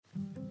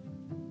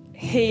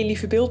Hey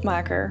lieve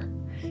beeldmaker.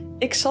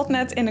 Ik zat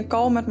net in een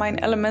call met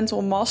mijn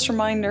Elemental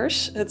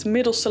Masterminders, het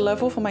middelste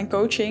level van mijn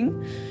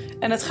coaching.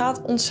 En het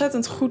gaat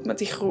ontzettend goed met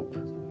die groep.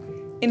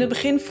 In het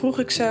begin vroeg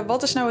ik ze,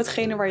 wat is nou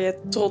hetgene waar je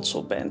trots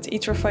op bent?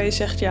 Iets waarvan je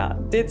zegt, ja,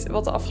 dit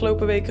wat de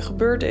afgelopen weken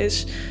gebeurd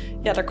is,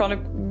 ja, daar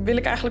wil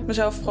ik eigenlijk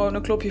mezelf gewoon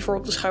een klopje voor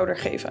op de schouder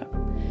geven.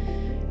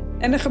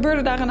 En er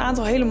gebeurden daar een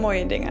aantal hele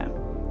mooie dingen.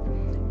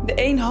 De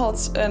een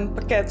had een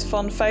pakket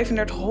van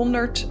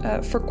 3500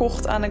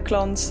 verkocht aan een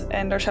klant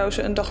en daar zou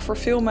ze een dag voor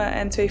filmen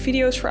en 2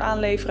 video's voor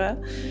aanleveren.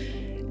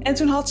 En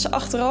toen had ze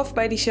achteraf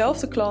bij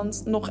diezelfde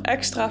klant nog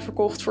extra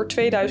verkocht voor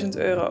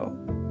 €2000.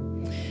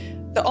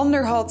 De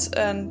ander had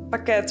een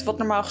pakket wat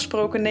normaal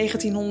gesproken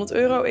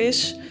 €1900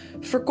 is,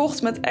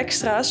 verkocht met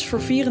extra's voor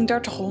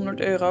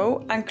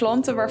 €3400 aan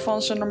klanten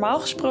waarvan ze normaal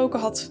gesproken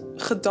had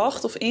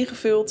gedacht of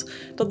ingevuld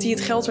dat die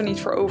het geld er niet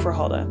voor over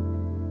hadden.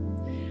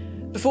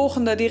 De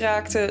volgende die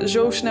raakte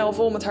zo snel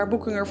vol met haar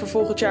boekingen voor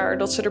volgend jaar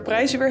dat ze de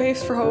prijzen weer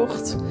heeft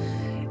verhoogd.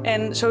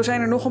 En zo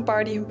zijn er nog een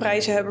paar die hun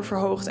prijzen hebben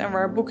verhoogd en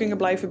waar boekingen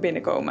blijven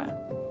binnenkomen.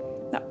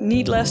 Nou,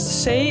 needless to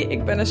say,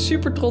 ik ben een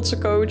super trotse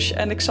coach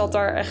en ik zat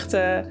daar echt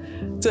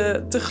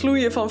te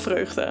gloeien van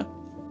vreugde.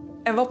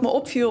 En wat me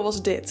opviel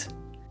was dit.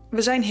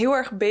 We zijn heel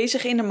erg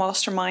bezig in de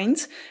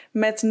mastermind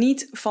met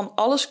niet van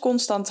alles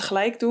constant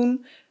tegelijk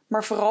doen,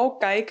 maar vooral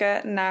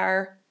kijken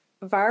naar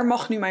waar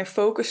mag nu mijn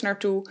focus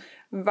naartoe,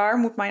 waar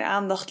moet mijn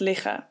aandacht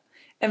liggen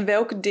en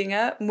welke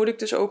dingen moet ik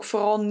dus ook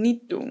vooral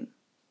niet doen.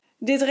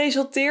 Dit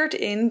resulteert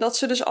in dat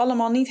ze dus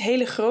allemaal niet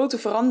hele grote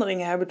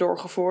veranderingen hebben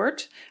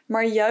doorgevoerd,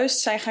 maar juist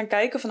zijn gaan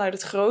kijken vanuit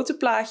het grote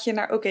plaatje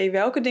naar oké,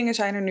 welke dingen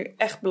zijn er nu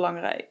echt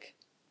belangrijk.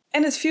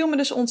 En het viel me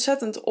dus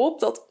ontzettend op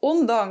dat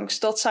ondanks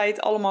dat zij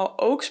het allemaal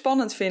ook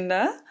spannend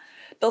vinden,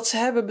 dat ze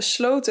hebben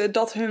besloten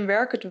dat hun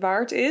werk het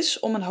waard is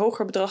om een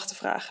hoger bedrag te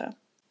vragen.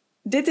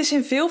 Dit is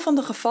in veel van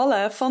de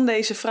gevallen van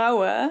deze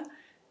vrouwen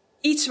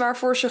iets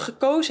waarvoor ze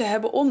gekozen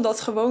hebben om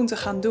dat gewoon te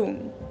gaan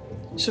doen.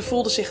 Ze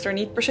voelden zich er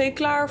niet per se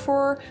klaar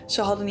voor,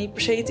 ze hadden niet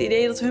per se het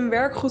idee dat hun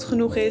werk goed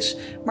genoeg is,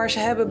 maar ze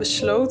hebben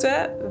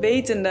besloten,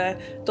 wetende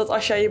dat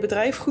als jij je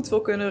bedrijf goed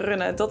wil kunnen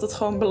runnen, dat het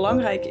gewoon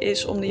belangrijk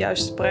is om de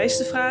juiste prijs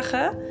te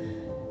vragen,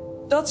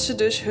 dat ze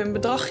dus hun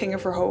bedrag gingen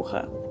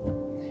verhogen.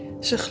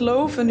 Ze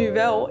geloven nu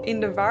wel in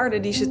de waarde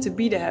die ze te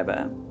bieden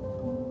hebben.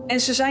 En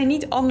ze zijn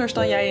niet anders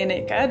dan jij en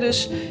ik, hè?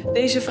 Dus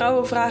deze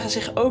vrouwen vragen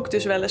zich ook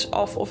dus wel eens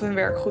af of hun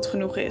werk goed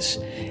genoeg is.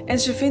 En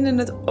ze vinden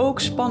het ook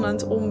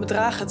spannend om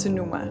bedragen te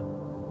noemen.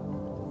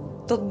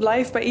 Dat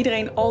blijft bij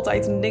iedereen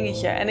altijd een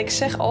dingetje. En ik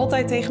zeg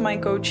altijd tegen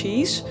mijn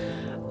coaches,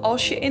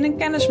 als je in een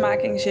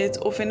kennismaking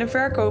zit of in een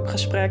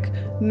verkoopgesprek,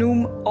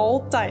 noem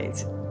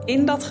altijd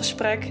in dat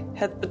gesprek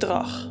het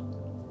bedrag.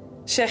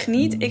 Zeg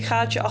niet, ik ga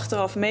het je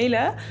achteraf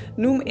mailen,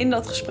 noem in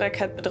dat gesprek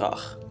het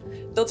bedrag.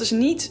 Dat is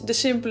niet de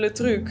simpele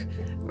truc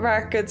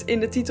waar ik het in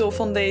de titel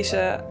van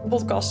deze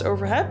podcast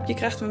over heb. Je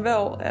krijgt hem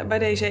wel bij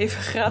deze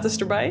even gratis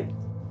erbij.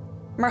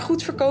 Maar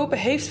goed verkopen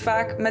heeft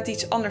vaak met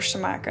iets anders te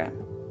maken.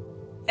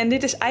 En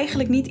dit is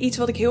eigenlijk niet iets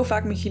wat ik heel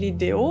vaak met jullie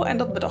deel. En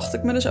dat bedacht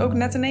ik me dus ook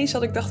net ineens.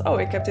 Dat ik dacht,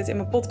 ik heb dit in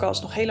mijn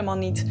podcast nog helemaal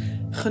niet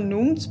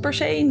genoemd per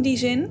se in die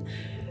zin.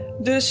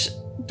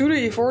 Dus doe er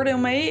je voordeel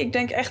mee. Ik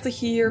denk echt dat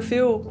je hier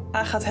veel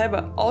aan gaat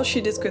hebben als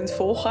je dit kunt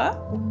volgen.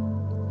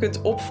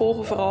 Kunt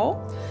opvolgen vooral.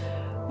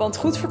 Want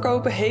goed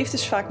verkopen heeft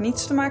dus vaak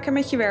niets te maken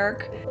met je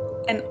werk.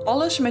 En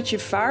alles met je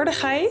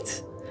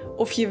vaardigheid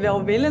of je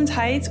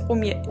welwillendheid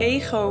om je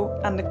ego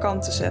aan de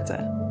kant te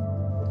zetten.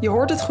 Je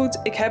hoort het goed,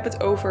 ik heb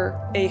het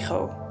over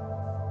ego.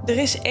 Er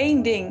is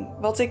één ding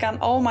wat ik aan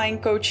al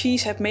mijn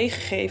coaches heb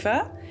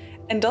meegegeven.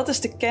 En dat is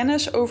de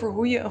kennis over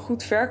hoe je een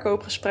goed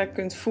verkoopgesprek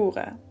kunt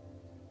voeren.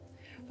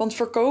 Want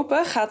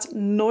verkopen gaat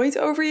nooit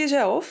over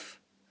jezelf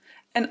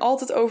en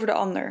altijd over de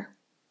ander.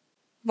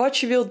 Wat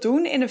je wilt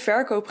doen in een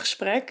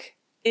verkoopgesprek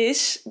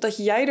is dat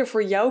jij er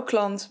voor jouw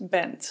klant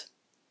bent.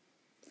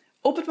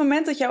 Op het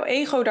moment dat jouw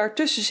ego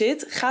daartussen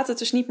zit, gaat het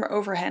dus niet meer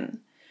over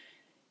hen.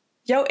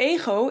 Jouw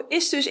ego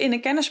is dus in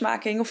een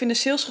kennismaking of in een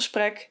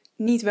salesgesprek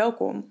niet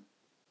welkom.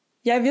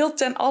 Jij wilt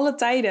ten alle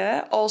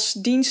tijden als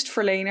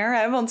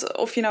dienstverlener, want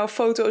of je nou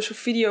foto's of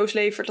video's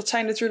levert, dat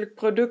zijn natuurlijk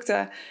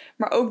producten,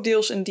 maar ook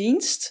deels een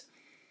dienst,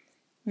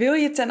 wil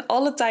je ten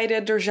alle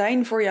tijden er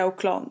zijn voor jouw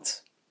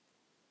klant.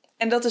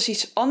 En dat is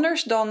iets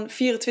anders dan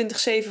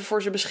 24/7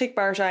 voor ze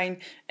beschikbaar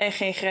zijn en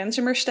geen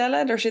grenzen meer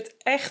stellen. Er zit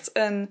echt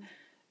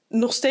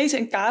nog steeds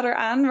een kader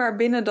aan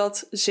waarbinnen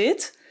dat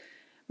zit.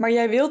 Maar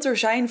jij wilt er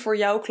zijn voor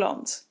jouw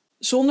klant.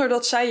 Zonder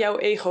dat zij jouw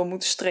ego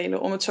moeten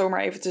strelen, om het zo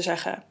maar even te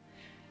zeggen.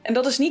 En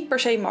dat is niet per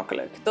se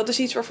makkelijk. Dat is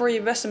iets waarvoor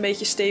je best een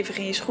beetje stevig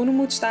in je schoenen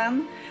moet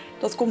staan.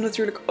 Dat komt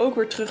natuurlijk ook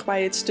weer terug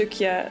bij het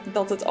stukje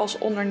dat het als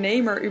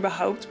ondernemer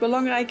überhaupt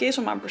belangrijk is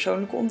om aan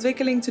persoonlijke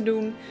ontwikkeling te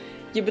doen.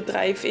 Je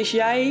bedrijf is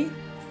jij.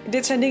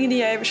 Dit zijn dingen die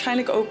jij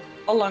waarschijnlijk ook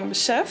al lang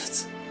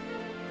beseft.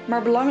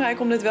 Maar belangrijk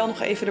om dit wel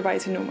nog even erbij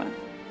te noemen.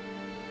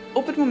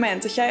 Op het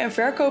moment dat jij een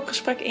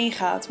verkoopgesprek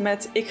ingaat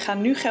met ik ga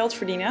nu geld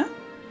verdienen,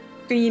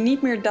 kun je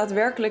niet meer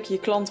daadwerkelijk je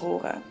klant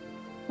horen.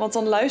 Want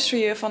dan luister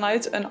je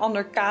vanuit een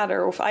ander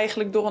kader of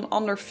eigenlijk door een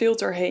ander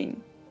filter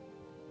heen.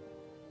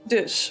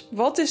 Dus,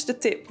 wat is de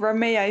tip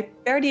waarmee jij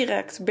per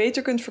direct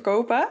beter kunt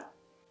verkopen?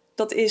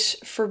 Dat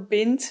is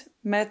verbind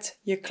met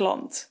je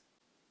klant.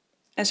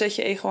 En zet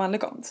je ego aan de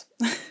kant.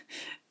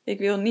 Ik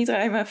wil niet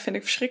rijmen, vind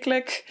ik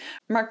verschrikkelijk.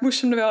 Maar ik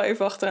moest hem er wel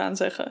even achteraan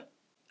zeggen.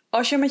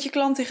 Als je met je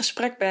klant in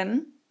gesprek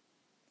bent,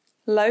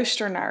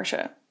 luister naar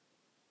ze.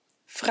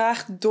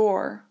 Vraag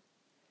door.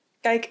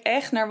 Kijk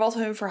echt naar wat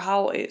hun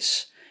verhaal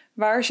is.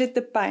 Waar zit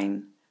de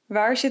pijn?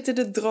 Waar zitten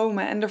de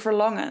dromen en de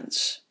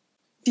verlangens?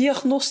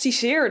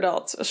 Diagnosticeer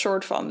dat, een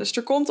soort van. Dus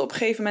er komt op een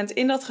gegeven moment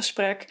in dat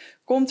gesprek,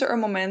 komt er een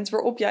moment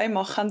waarop jij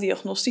mag gaan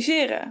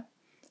diagnosticeren.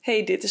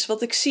 Hey, dit is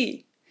wat ik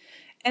zie.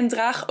 En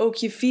draag ook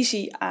je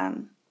visie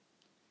aan.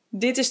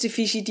 Dit is de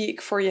visie die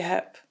ik voor je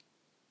heb.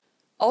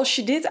 Als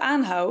je dit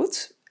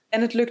aanhoudt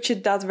en het lukt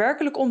je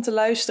daadwerkelijk om te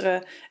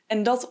luisteren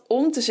en dat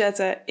om te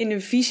zetten in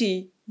een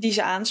visie die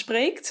ze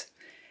aanspreekt.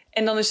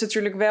 En dan is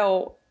natuurlijk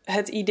wel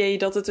het idee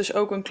dat het dus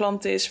ook een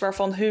klant is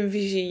waarvan hun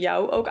visie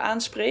jou ook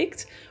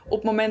aanspreekt. Op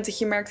het moment dat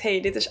je merkt,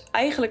 hey, dit is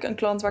eigenlijk een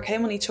klant waar ik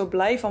helemaal niet zo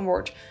blij van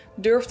word,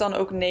 durf dan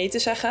ook nee te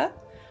zeggen.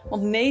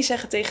 Want nee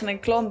zeggen tegen een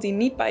klant die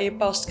niet bij je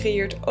past,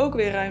 creëert ook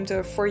weer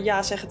ruimte voor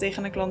ja zeggen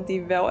tegen een klant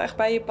die wel echt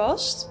bij je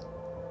past.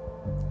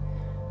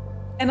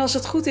 En als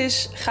het goed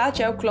is, gaat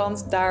jouw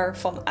klant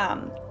daarvan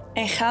aan.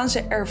 En gaan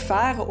ze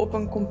ervaren op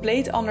een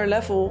compleet ander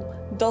level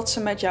dat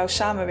ze met jou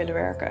samen willen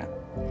werken.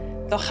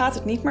 Dan gaat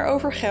het niet meer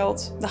over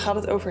geld, dan gaat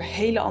het over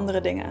hele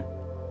andere dingen.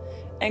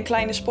 En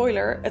kleine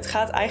spoiler, het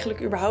gaat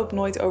eigenlijk überhaupt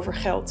nooit over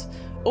geld.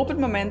 Op het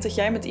moment dat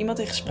jij met iemand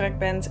in gesprek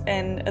bent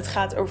en het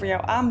gaat over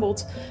jouw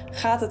aanbod,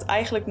 gaat het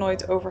eigenlijk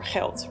nooit over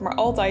geld. Maar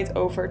altijd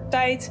over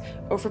tijd,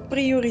 over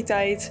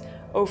prioriteit,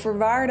 over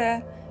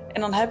waarde.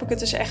 En dan heb ik het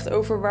dus echt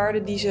over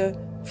waarde die ze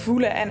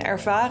voelen en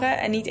ervaren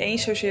en niet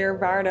eens zozeer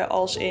waarde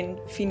als in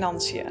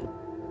financiën.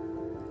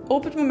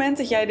 Op het moment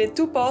dat jij dit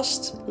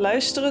toepast,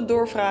 luisteren,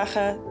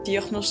 doorvragen,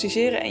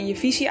 diagnosticeren en je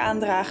visie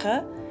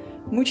aandragen,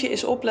 moet je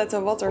eens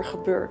opletten wat er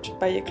gebeurt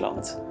bij je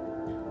klant.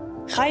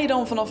 Ga je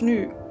dan vanaf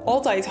nu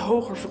altijd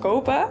hoger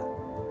verkopen?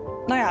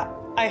 Nou ja,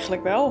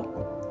 eigenlijk wel.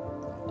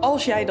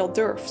 Als jij dat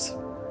durft.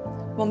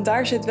 Want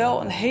daar zit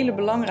wel een hele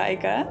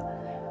belangrijke.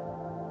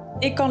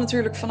 Ik kan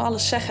natuurlijk van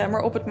alles zeggen,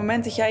 maar op het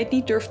moment dat jij het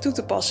niet durft toe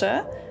te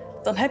passen,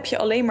 dan heb je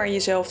alleen maar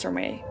jezelf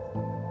ermee.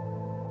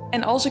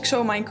 En als ik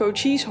zo mijn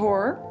coaches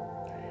hoor,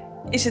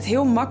 is het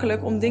heel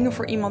makkelijk om dingen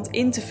voor iemand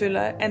in te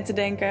vullen en te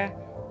denken,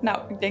 nou,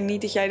 ik denk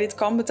niet dat jij dit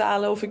kan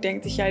betalen of ik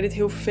denk dat jij dit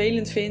heel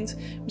vervelend vindt.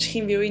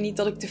 Misschien wil je niet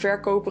dat ik te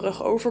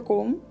verkoperig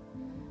overkom.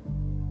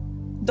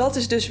 Dat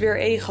is dus weer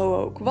ego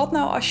ook. Wat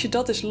nou als je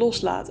dat eens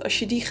loslaat? Als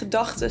je die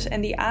gedachtes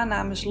en die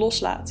aannames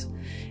loslaat.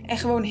 En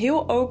gewoon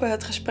heel open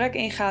het gesprek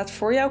ingaat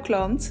voor jouw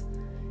klant.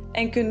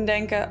 En kunt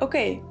denken,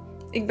 oké,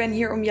 ik ben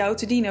hier om jou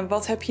te dienen.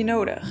 Wat heb je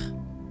nodig?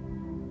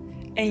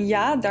 En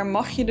ja, daar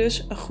mag je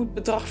dus een goed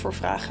bedrag voor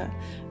vragen.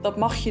 Dat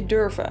mag je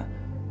durven.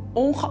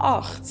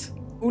 Ongeacht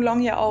hoe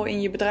lang je al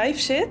in je bedrijf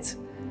zit.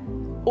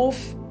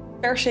 Of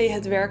per se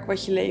het werk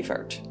wat je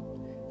levert.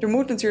 Er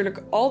moet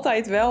natuurlijk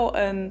altijd wel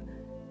een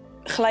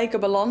gelijke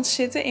balans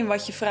zitten in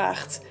wat je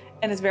vraagt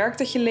en het werk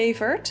dat je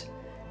levert.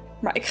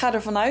 Maar ik ga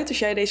ervan uit, als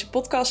jij deze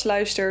podcast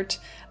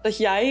luistert, dat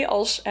jij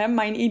als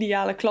mijn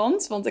ideale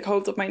klant, want ik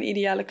hoop dat mijn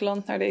ideale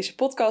klant naar deze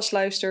podcast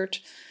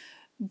luistert,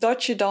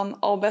 dat je dan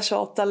al best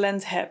wel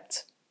talent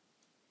hebt.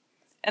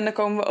 En dan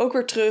komen we ook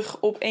weer terug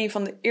op een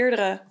van de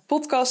eerdere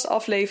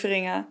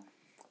podcastafleveringen,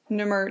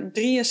 nummer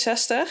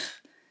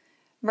 63,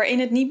 waarin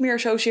het niet meer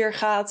zozeer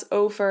gaat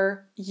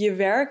over je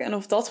werk en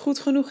of dat goed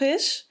genoeg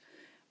is,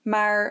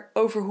 maar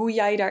over hoe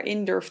jij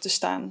daarin durft te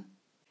staan.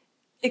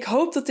 Ik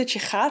hoop dat dit je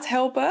gaat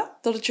helpen,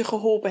 dat het je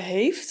geholpen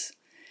heeft.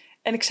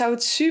 En ik zou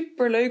het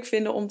super leuk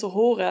vinden om te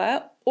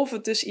horen of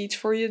het dus iets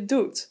voor je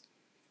doet.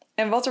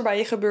 En wat er bij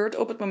je gebeurt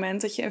op het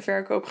moment dat je een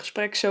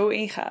verkoopgesprek zo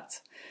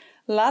ingaat.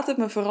 Laat het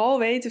me vooral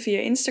weten via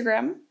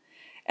Instagram.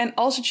 En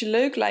als het je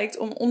leuk lijkt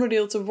om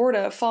onderdeel te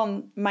worden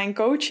van mijn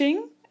coaching,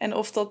 en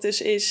of dat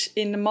dus is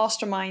in de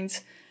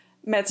mastermind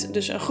met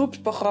dus een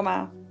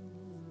groepsprogramma,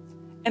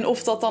 en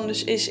of dat dan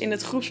dus is in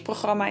het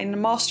groepsprogramma in de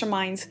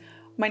mastermind,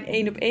 mijn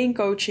 1-op-1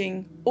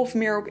 coaching of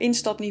meer op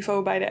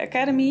instapniveau bij de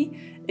Academy.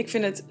 Ik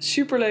vind het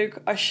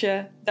superleuk als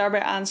je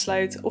daarbij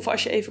aansluit of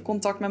als je even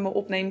contact met me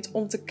opneemt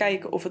om te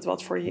kijken of het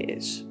wat voor je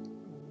is.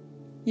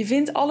 Je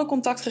vindt alle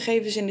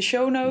contactgegevens in de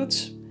show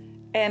notes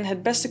en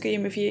het beste kun je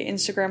me via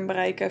Instagram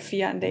bereiken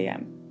via een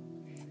DM.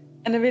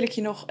 En dan wil ik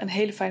je nog een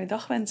hele fijne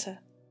dag wensen.